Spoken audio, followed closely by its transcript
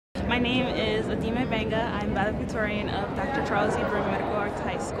My name is Adeima Ibanga. I'm valedictorian of Dr. Charles E. Brimm Medical Arts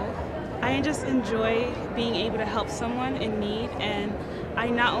High School. I just enjoy being able to help someone in need, and I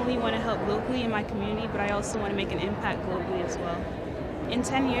not only want to help locally in my community, but I also want to make an impact globally as well. In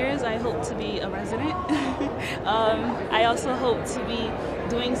 10 years, I hope to be a resident. I also hope to be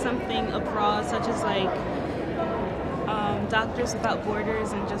doing something abroad, such as Doctors Without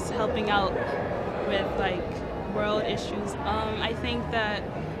Borders and just helping out with world issues. I think that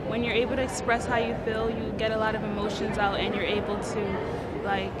when you're able to express how you feel, you get a lot of emotions out, and you're able to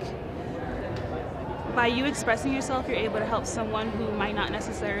by you expressing yourself, you're able to help someone who might not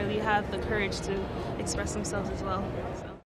necessarily have the courage to express themselves as well. So.